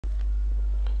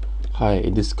Hi,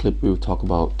 in this clip we'll talk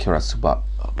about Karasuba,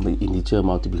 integer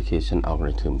multiplication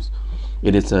algorithms.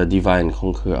 It is a divide and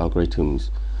conquer algorithms.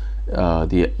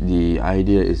 The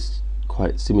idea is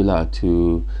quite similar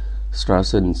to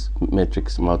Strasson's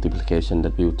matrix multiplication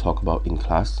that we'll talk about in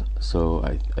class. So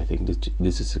I think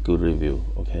this is a good review.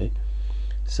 Okay,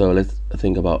 so let's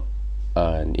think about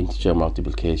an integer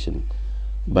multiplication.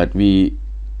 But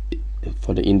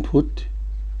for the input,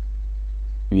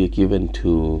 we are given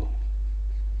two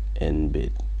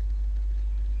n-bit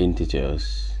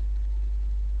integers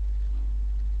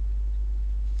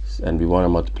and we want to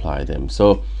multiply them.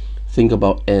 So think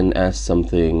about n as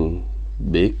something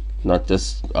big, not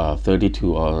just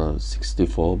 32 or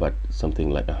 64, but something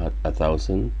like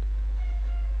 1,000,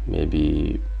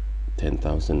 maybe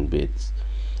 10,000 bits.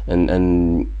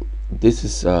 And this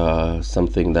is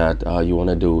something that you want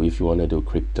to do if you want to do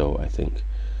crypto, I think.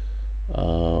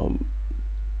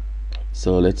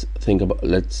 So let's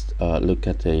look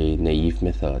at a naive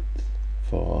method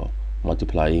for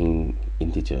multiplying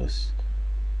integers.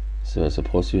 So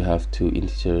suppose you have two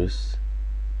integers.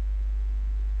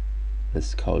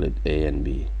 Let's call it a and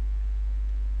b,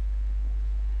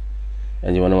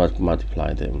 and you want to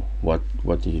multiply them. What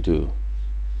do you do?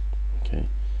 Okay,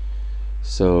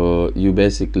 so you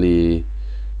basically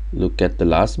look at the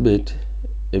last bit.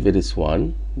 If it is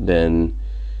 1, then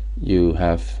you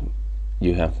have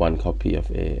one copy of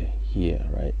a here,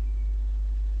 right?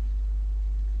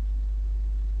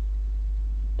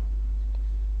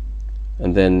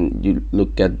 And then you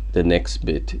look at the next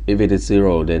bit. If it is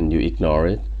 0, then you ignore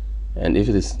it, and if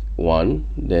it is 1,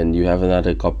 then you have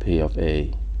another copy of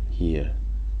a here.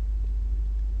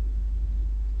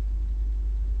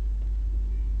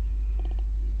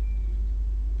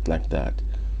 Like that.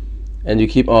 And you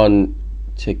keep on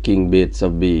checking bits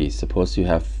of b. Suppose you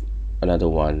have another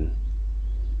one.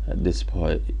 At this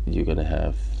point, you're gonna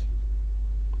have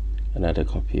another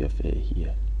copy of a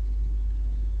here,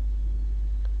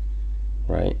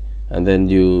 right? And then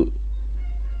you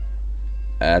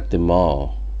add them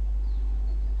all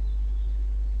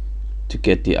to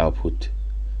get the output.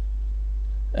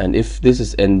 And if this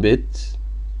is n bits,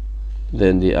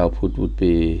 then the output would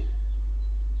be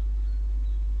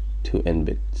 2 n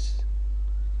bits.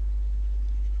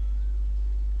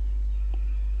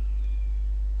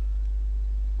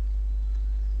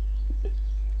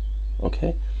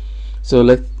 Okay, so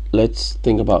let's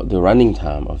think about the running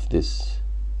time of this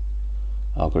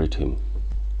algorithm.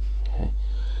 Okay.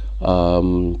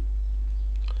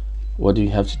 What do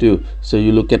you have to do? So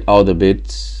you look at all the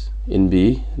bits in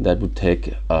B. That would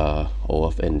take O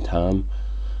of n time,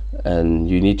 and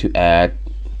you need to add.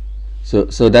 So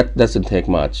that doesn't take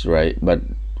much, right? But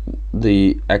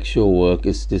the actual work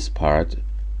is this part,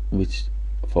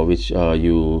 for which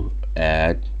you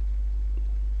add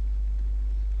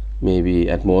maybe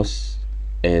at most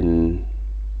n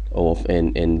O of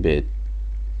n bit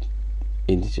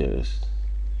integers.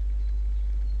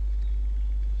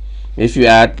 If you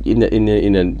add in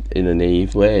a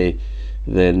naive way,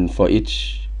 then for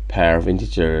each pair of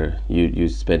integer you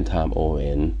spend time O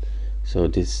n. So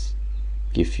this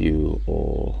gives you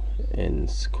O n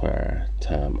square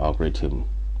time algorithm.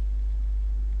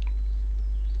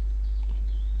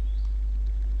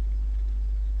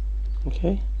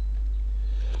 Okay.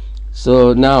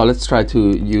 So now let's try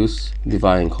to use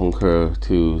divide and conquer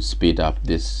to speed up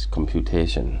this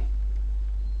computation.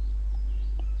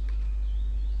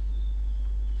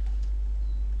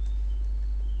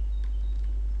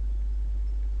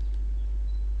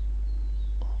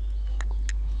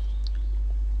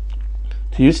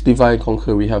 To use divide and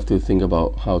conquer, we have to think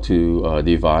about how to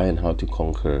divide and how to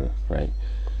conquer, right?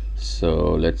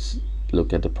 So let's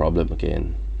look at the problem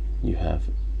again. You have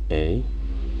a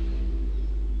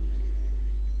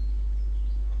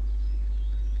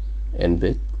n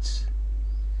bits,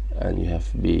 and you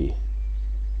have b,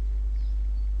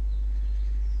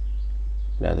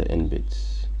 another n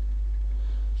bits.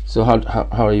 So how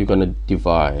are you going to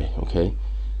divide? Okay,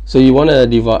 so you want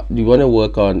to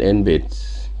work on n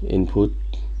bits input,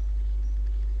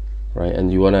 right? And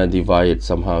you want to divide it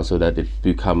somehow so that it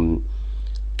become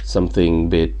something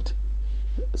bits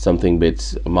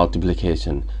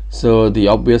multiplication. So the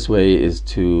obvious way is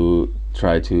to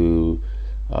try to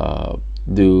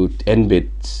do n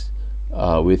bits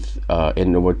with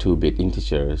n over 2 bit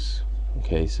integers.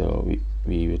 Okay, so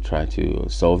we will try to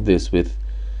solve this with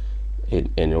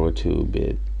n over 2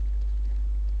 bit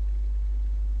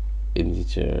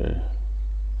integer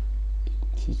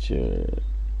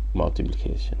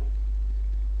multiplication.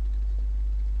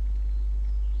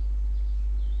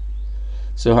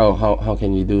 So how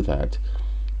can you do that?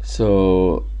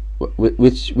 So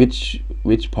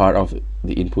which part of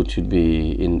the input should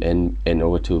be in n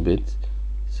over 2 bits.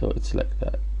 So it's like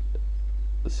that.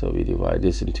 So we divide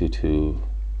this into two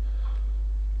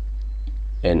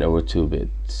n over 2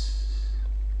 bits.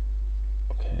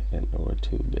 Okay, n over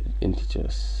 2 bit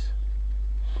integers,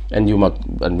 and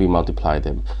we multiply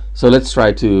them. So let's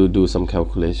try to do some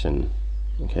calculation.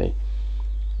 Okay,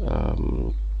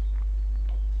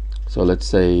 so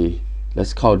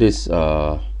let's call this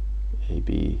A,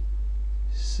 B,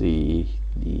 C,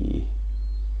 D,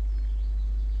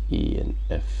 E, and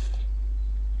F.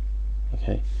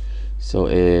 Okay, so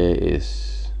A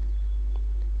is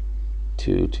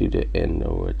 2 to the n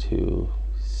over 2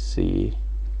 C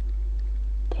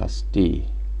plus D.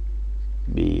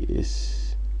 B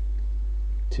is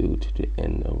 2 to the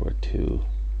n over 2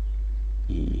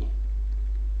 E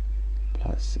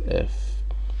plus F.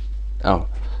 Oh,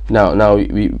 now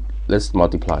we let's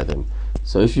multiply them.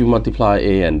 So if you multiply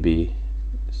A and B,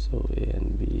 so A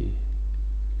and B,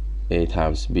 A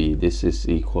times B, this is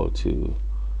equal to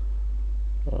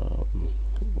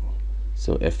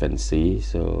so F and C,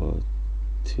 so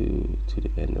 2 to the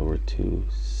n over 2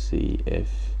 CF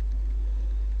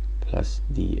plus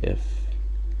DF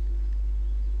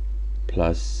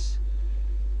plus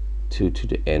 2 to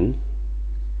the n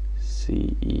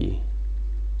CE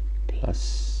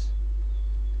plus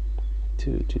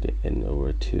 2 to the n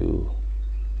over 2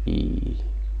 E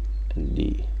and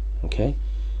D. Okay,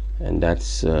 and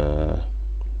that's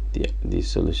the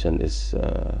solution is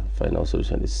final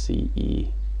solution is CE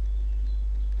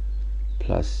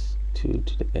plus 2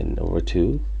 to the n over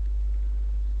 2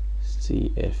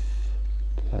 CF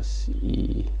plus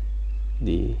E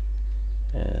D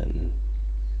and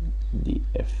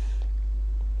DF.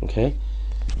 Okay,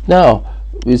 now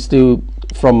we still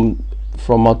from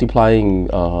multiplying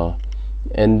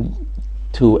n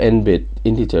to n bit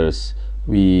integers,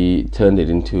 we turn it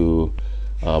into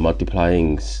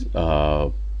multiplying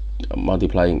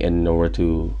n over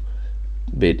 2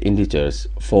 bit integers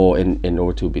for n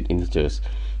over 2 bit integers,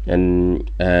 and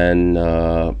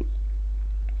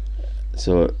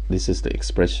so this is the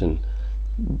expression.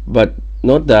 But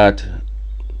note that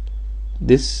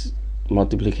this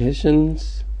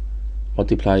multiplications,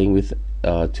 multiplying with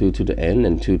 2 to the n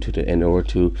and 2 to the n over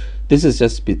 2, this is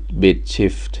just bit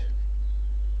shift.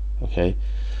 Okay,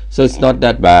 so it's not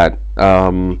that bad.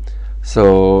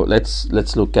 So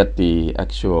let's look at the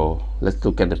actual, let's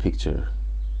look at the picture.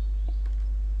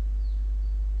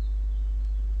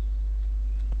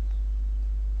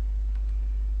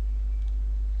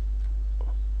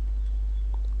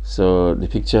 So the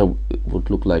picture would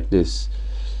look like this.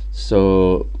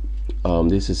 So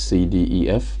this is C, D, E,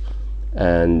 F,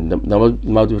 and the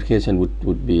multiplication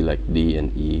would be like D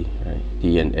and E, right?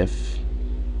 D and F.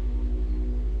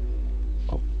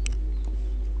 Oh.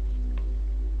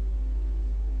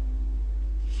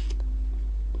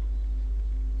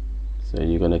 So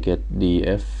you're gonna get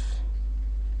DF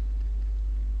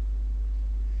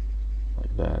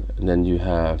like that, and then you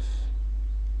have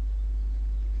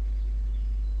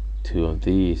two of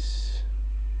these.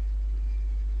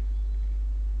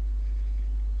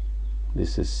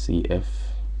 This is CF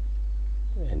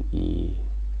and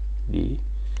ED,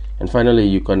 and finally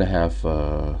you're gonna have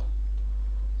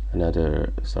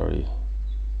another, sorry,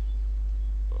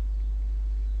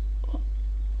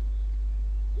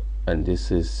 and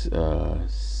this is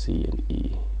C and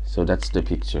E. So that's the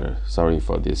picture. Sorry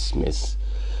for this miss.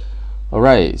 All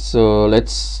right, so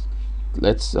let's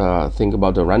think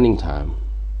about the running time.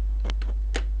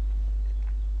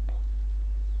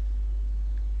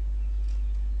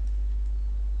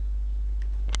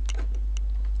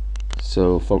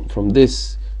 So from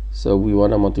this, so we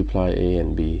want to multiply A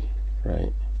and B,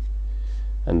 right?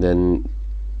 And then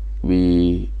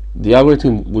the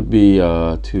algorithm would be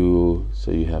so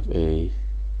you have A,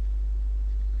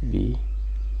 B,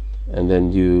 and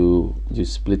then you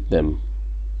split them,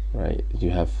 right? You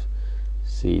have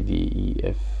C, D, E,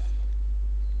 F,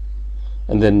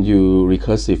 and then you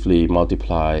recursively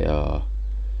multiply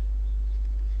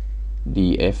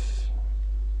DF,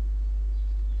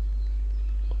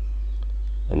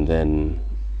 and then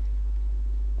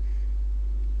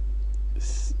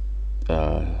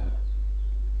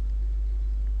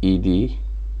ED,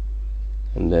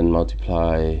 and then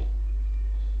multiply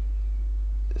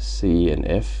C and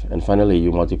F, and finally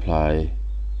you multiply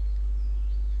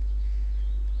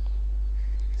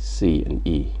C and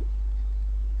E,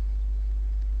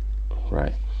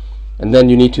 right? And then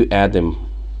you need to add them.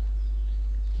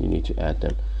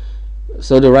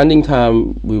 So the running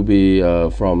time will be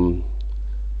from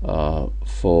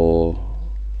for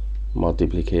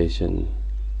multiplication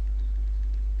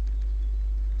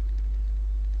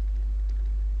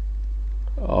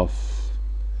of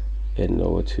n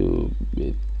over 2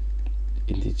 bit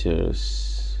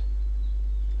integers,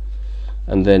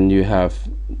 and then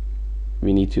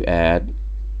we need to add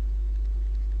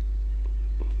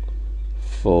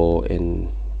for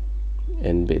n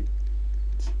bit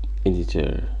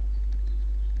integer.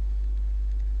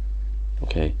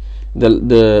 Okay,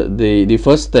 the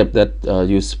first step that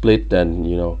you split and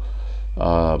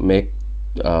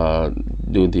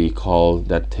do the call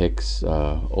that takes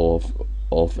O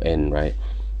of n, right?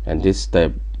 And this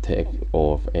step take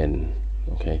O of n.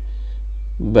 Okay,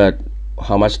 but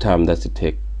how much time does it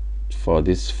take for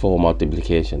these 4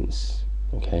 multiplications?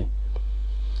 Okay,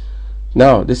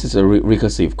 now this is a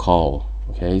recursive call.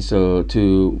 Okay, so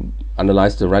to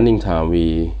analyze the running time,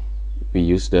 we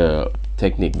use the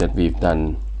technique that we've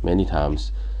done many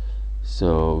times.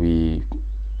 So we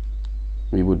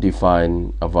would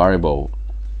define a variable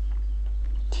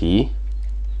t.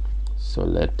 So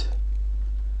let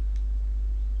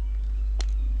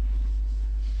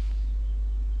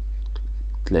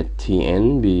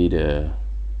tn be the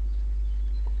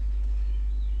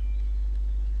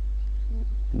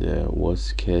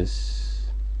worst case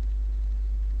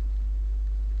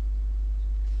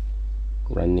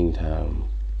running time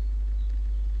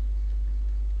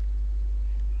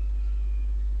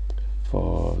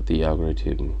for the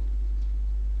algorithm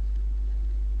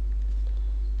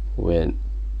when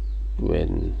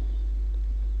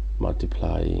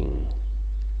multiplying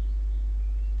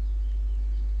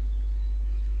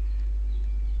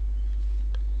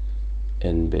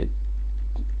n bit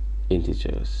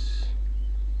integers.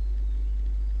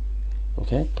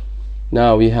 Okay,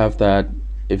 now we have that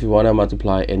if you want to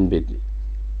multiply n bit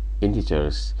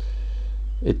integers,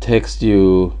 it takes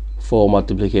you 4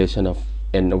 multiplication of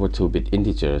n over 2 bit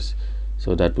integers,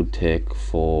 so that would take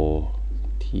 4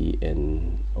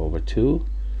 tn over 2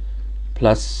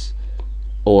 plus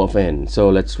O of n. So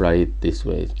let's write it this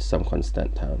way, some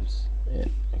constant times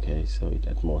n. Okay, so it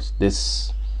at most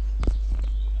this.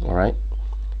 All right,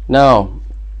 now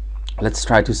let's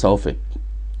try to solve it.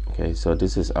 Okay, so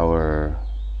this is our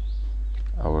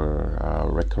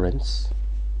recurrence.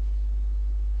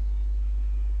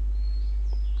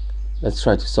 Let's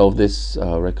try to solve this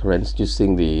recurrence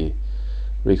using the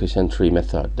recursion tree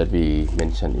method that we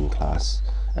mentioned in class,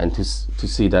 and to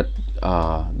see that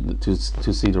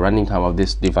to see the running time of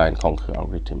this divide and conquer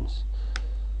algorithms.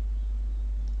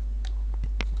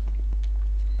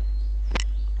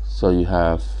 So you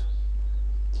have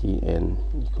tn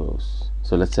equals,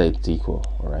 so let's say it's equal,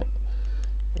 all right,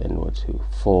 n over 2,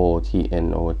 4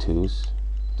 tn over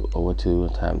 2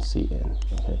 times cn.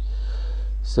 Okay,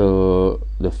 so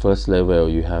the first level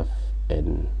you have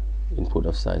n input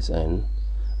of size n,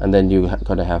 and then you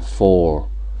gotta have 4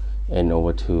 n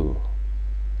over 2.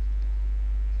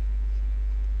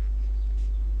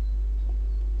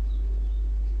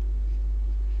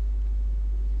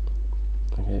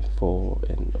 Okay, 4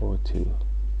 n over 2.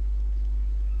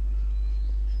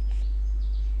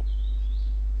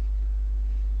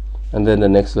 And then the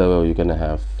next level you're gonna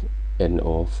have n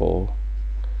over 4.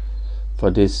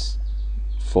 For this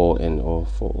 4 n over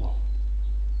 4.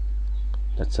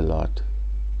 That's a lot.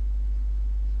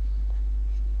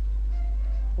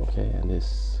 Okay, and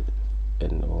this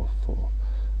n over 4.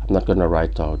 I'm not gonna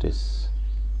write all this.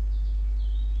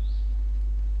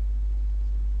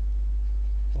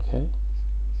 Okay,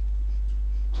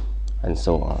 and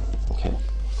so on. Okay,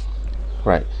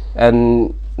 right.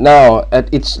 And now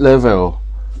at each level,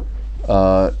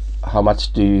 how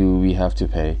much do we have to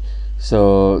pay?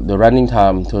 So the running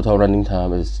time, total running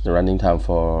time, is the running time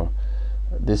for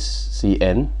this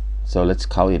cn. So let's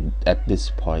count it at this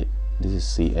point. This is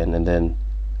cn, and then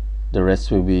the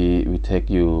rest will be, we take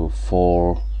you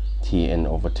 4 tn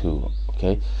over 2.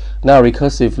 Okay, now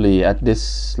recursively at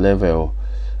this level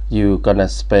you're gonna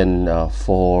spend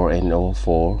 4 n over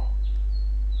 4,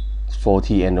 4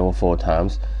 tn over 4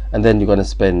 times, and then you're gonna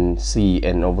spend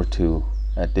cn over 2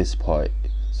 at this point.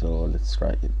 So let's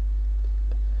write it.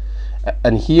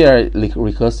 And here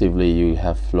recursively you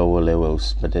have lower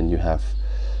levels, but then you have,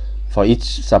 for each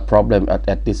subproblem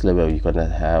at this level, you're gonna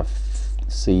have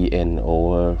cn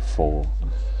over 4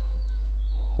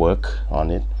 work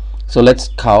on it. So let's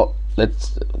count,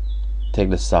 let's take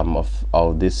the sum of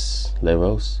all these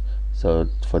levels. So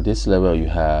for this level you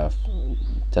have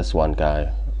just one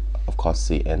guy, of course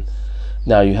cn.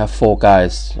 Now you have 4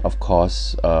 guys, of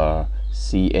course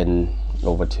cn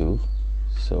over 2.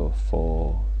 So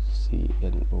 4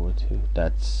 cn over 2,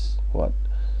 that's what,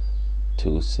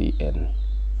 2 cn.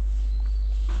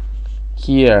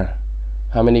 Here,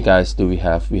 how many guys do we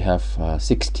have? We have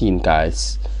 16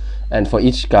 guys, and for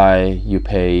each guy you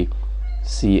pay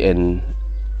cn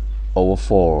over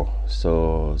 4,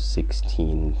 so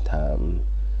 16 times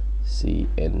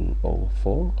Cn over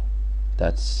 4,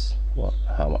 that's what,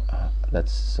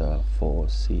 that's 4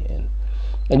 Cn.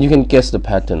 And you can guess the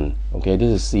pattern. Okay, this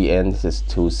is Cn, this is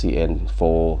 2 Cn,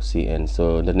 4 Cn,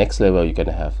 so the next level you're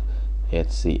gonna have 8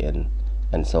 Cn,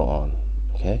 and so on.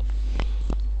 Okay,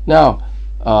 now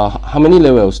how many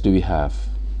levels do we have?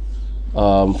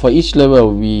 For each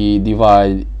level we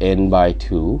divide n by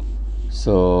 2,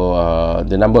 so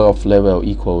the number of level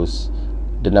equals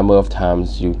the number of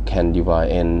times you can divide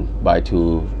n by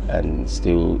 2, and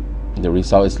still the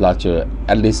result is larger,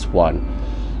 at least 1.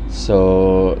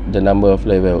 So the number of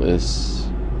level is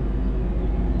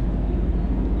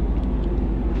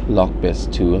log base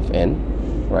 2 of n,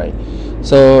 right?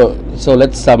 So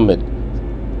let's sum it.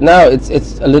 Now it's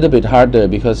a little bit harder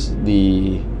because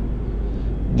the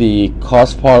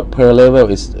cost per level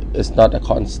is not a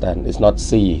constant, it's not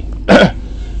c,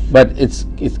 but it's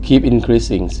keep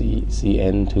increasing,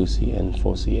 cn, 2 cn,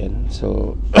 4 cn.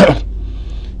 So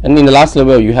and in the last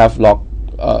level you have log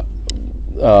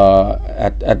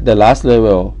at the last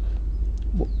level,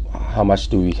 how much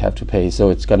do we have to pay? So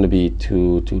it's going to be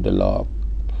 2 to the log.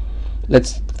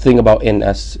 Let's think about n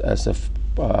as a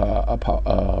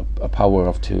power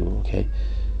of 2. Okay,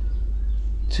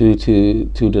 2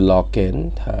 to the log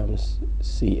n times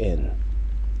cn,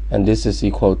 and this is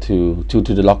equal to 2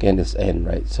 to the log n is n,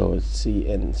 right? So it's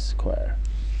cn square.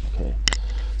 Okay,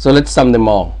 so let's sum them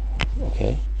all.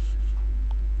 Okay,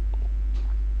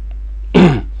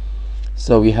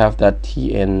 so we have that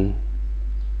Tn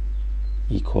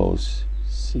equals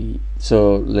c,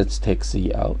 so let's take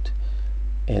c out,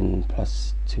 n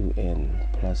plus 2n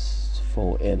plus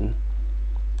 4n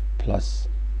plus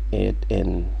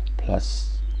 8n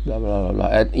plus blah blah blah blah,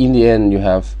 and in the end you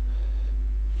have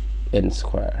n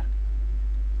square,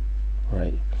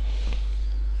 right?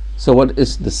 So what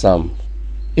is the sum?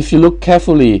 If you look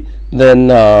carefully, then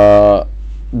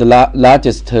the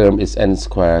largest term is n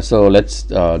square, so let's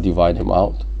divide them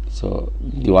out. So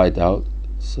divide out,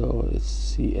 so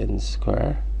it's cn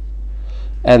square,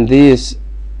 and this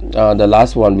the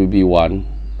last one will be 1,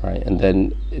 right? And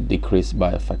then it decreased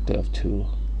by a factor of 2.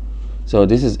 So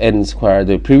this is n square.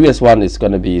 The previous one is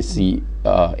going to be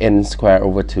n square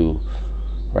over 2,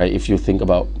 right? If you think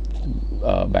about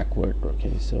backward.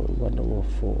 Okay, so 1 over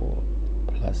 4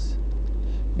 plus,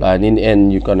 and in the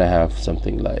end you're going to have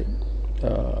something like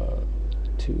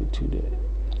 2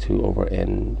 over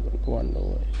n, 1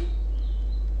 over n.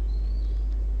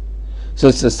 So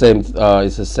it's the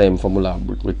same formula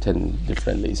written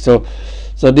differently. So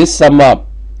this sum up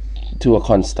to a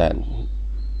constant.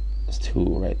 It's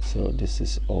 2, right? So this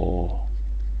is O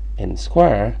n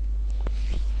square.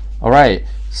 All right.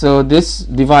 So this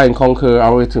divide and conquer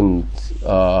algorithm.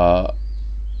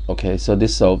 Okay. So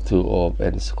this solves to O of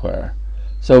n square.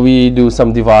 So we do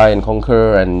some divide and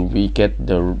conquer, and we get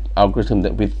the algorithm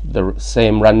that with the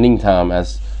same running time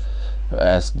as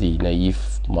the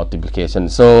naive multiplication.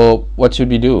 So what should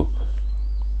we do?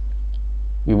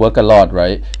 We work a lot,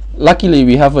 right? Luckily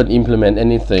we haven't implemented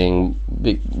anything,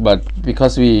 but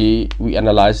because we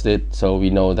analyzed it, so we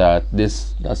know that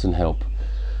this doesn't help.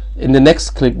 In the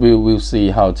next clip we will see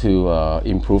how to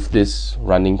improve this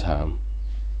running time.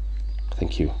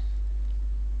 Thank you.